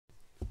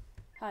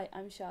Hi,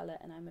 I'm Charlotte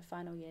and I'm a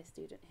final year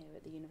student here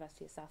at the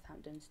University of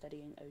Southampton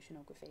studying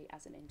Oceanography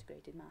as an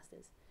integrated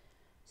master's.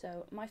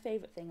 So my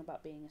favourite thing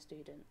about being a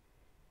student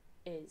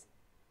is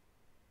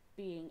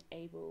being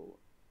able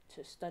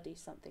to study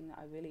something that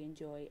I really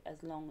enjoy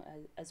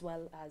as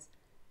well as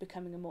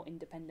becoming a more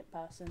independent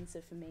person. So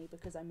for me,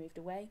 because I moved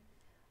away,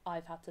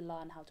 I've had to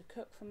learn how to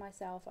cook for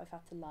myself, I've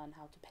had to learn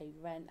how to pay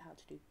rent, how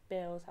to do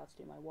bills, how to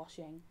do my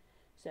washing.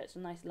 So it's a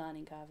nice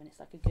learning curve and it's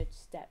like a good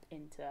step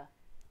into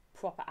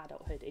proper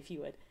adulthood, if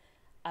you would.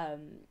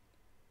 And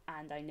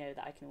I know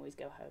that I can always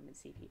go home and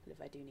see people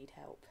if I do need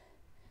help.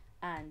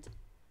 And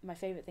my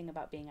favourite thing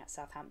about being at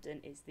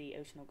Southampton is the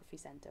Oceanography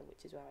Centre,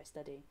 which is where I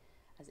study,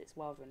 as it's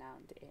well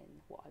renowned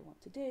in what I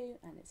want to do,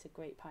 and it's a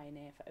great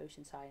pioneer for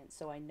ocean science.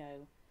 So I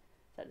know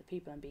that the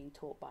people I'm being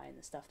taught by and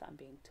the stuff that I'm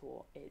being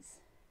taught is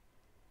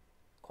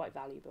quite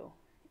valuable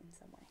in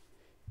some way.